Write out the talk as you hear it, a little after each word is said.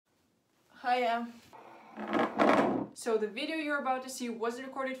Hiya. So the video you're about to see wasn't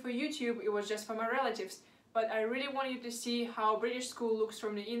recorded for YouTube, it was just for my relatives. But I really want you to see how British school looks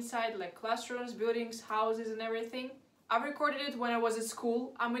from the inside, like classrooms, buildings, houses and everything. I recorded it when I was at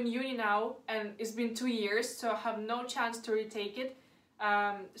school. I'm in uni now and it's been 2 years, so I have no chance to retake it.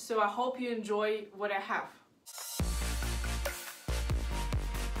 So I hope you enjoy what I have.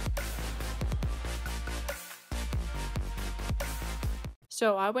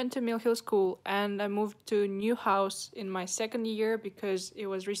 So I went to Mill Hill School and I moved to a new house in my second year because it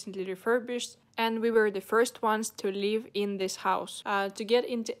was recently refurbished and we were the first ones to live in this house. To get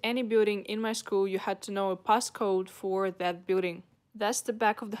into any building in my school, you had to know a passcode for that building. That's the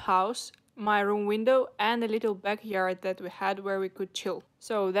back of the house, my room window and a little backyard that we had where we could chill.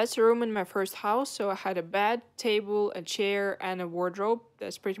 So that's a room in my first house, so I had a bed, table, a chair and a wardrobe.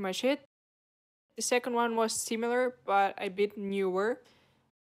 That's pretty much it. The second one was similar but a bit newer.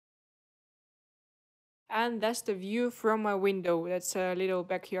 And that's the view from my window. That's a little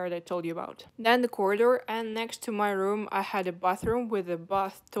backyard I told you about. Then the corridor, and next to my room I had a bathroom with a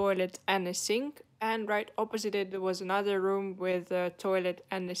bath, toilet and a sink. And right opposite it there was another room with a toilet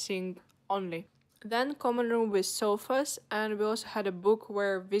and a sink only. Then common room with sofas, and we also had a book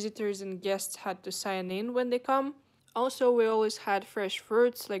where visitors and guests had to sign in when they come. Also, we always had fresh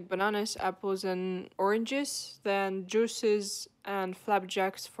fruits like bananas, apples and oranges, then juices and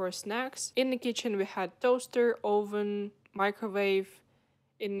flapjacks for snacks. In the kitchen we had toaster, oven, microwave.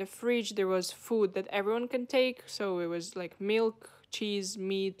 In the fridge there was food that everyone can take, so it was like milk, cheese,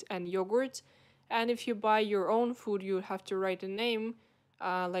 meat and yogurt. And if you buy your own food you have to write a name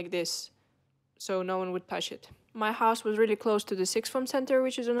like this, so no one would touch it. My house was really close to the sixth form center,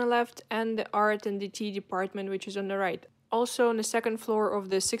 which is on the left, and the art and DT department, which is on the right. Also on the second floor of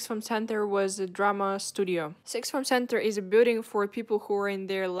the sixth form center was a drama studio. Sixth form center is a building for people who are in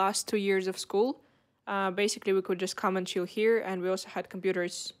their last 2 years of school. Basically we could just come and chill here, and we also had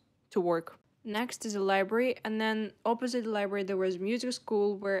computers to work. Next is a library, and then opposite the library there was music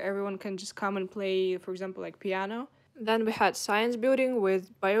school where everyone can just come and play, for example, like piano. Then we had science building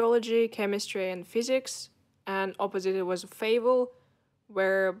with biology, chemistry and physics. And opposite it was a favel,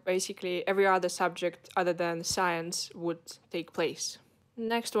 where basically every other subject other than science would take place.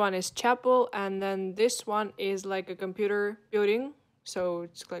 Next one is chapel, and then this one is like a computer building, so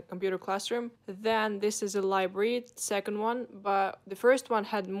it's like computer classroom. Then this is a library, second one, but the first one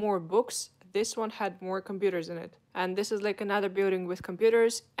had more books, this one had more computers in it. And this is like another building with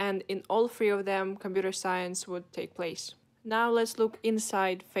computers, and in all three of them computer science would take place. Now let's look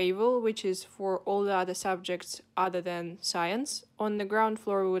inside favel, which is for all the other subjects other than science. On the ground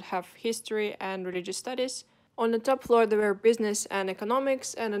floor we would have history and religious studies. On the top floor there were business and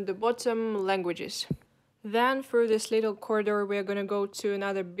economics, and on the bottom languages. Then through this little corridor we are going to go to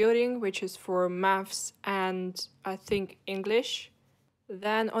another building which is for maths and I think English.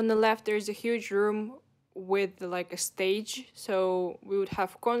 Then on the left there's a huge room with like a stage, so we would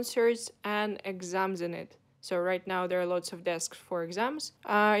have concerts and exams in it. So right now there are lots of desks for exams.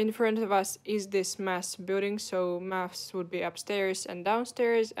 In front of us is this maths building, so maths would be upstairs and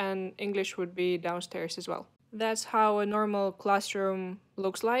downstairs, and English would be downstairs as well. That's how a normal classroom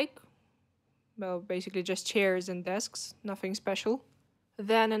looks like. Well, basically just chairs and desks, nothing special.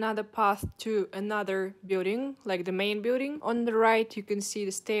 Then another path to another building, like the main building. On the right you can see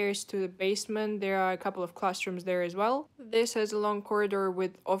the stairs to the basement. There are a couple of classrooms there as well. This has a long corridor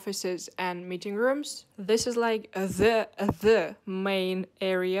with offices and meeting rooms. This is like the main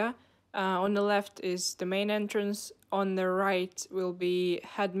area. On the left is the main entrance. On the right will be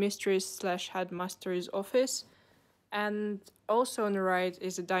headmistress / headmaster's office. And also on the right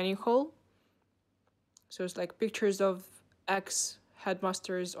is a dining hall. So it's like pictures of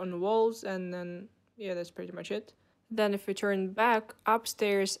ex-headmasters on the walls, and then yeah, that's pretty much it. Then if we turn back,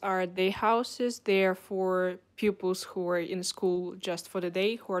 upstairs are day houses. They are for pupils who are in school just for the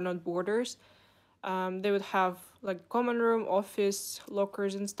day, who are not boarders. They would have like common room, office,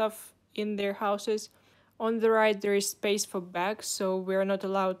 lockers and stuff in their houses. On the right there is space for bags, so we are not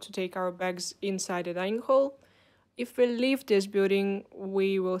allowed to take our bags inside the dining hall. If we leave this building,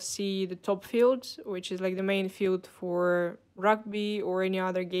 we will see the top field, which is like the main field for rugby or any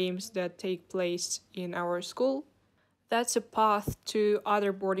other games that take place in our school. That's a path to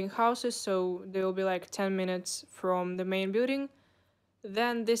other boarding houses, so they will be like 10 minutes from the main building.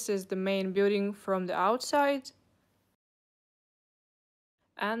 Then this is the main building from the outside.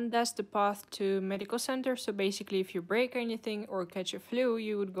 And that's the path to medical center, so basically if you break anything or catch a flu,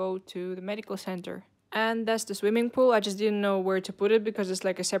 you would go to the medical center. And that's the swimming pool. I just didn't know where to put it because it's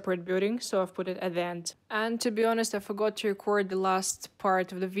like a separate building, so I've put it at the end. And to be honest, I forgot to record the last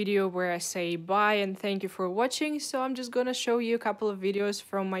part of the video where I say bye and thank you for watching, so I'm just gonna show you a couple of videos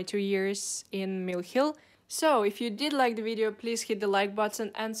from my 2 years in Mill Hill. So, if you did like the video, please hit the like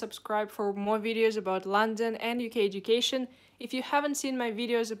button and subscribe for more videos about London and UK education. If you haven't seen my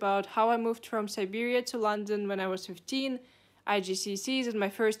videos about how I moved from Siberia to London when I was 15, IGCSEs in my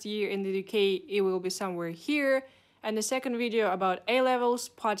first year in the UK, it will be somewhere here. And the second video about A-levels,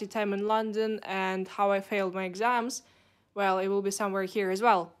 party time in London, and how I failed my exams, well, it will be somewhere here as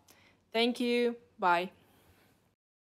well. Thank you, bye.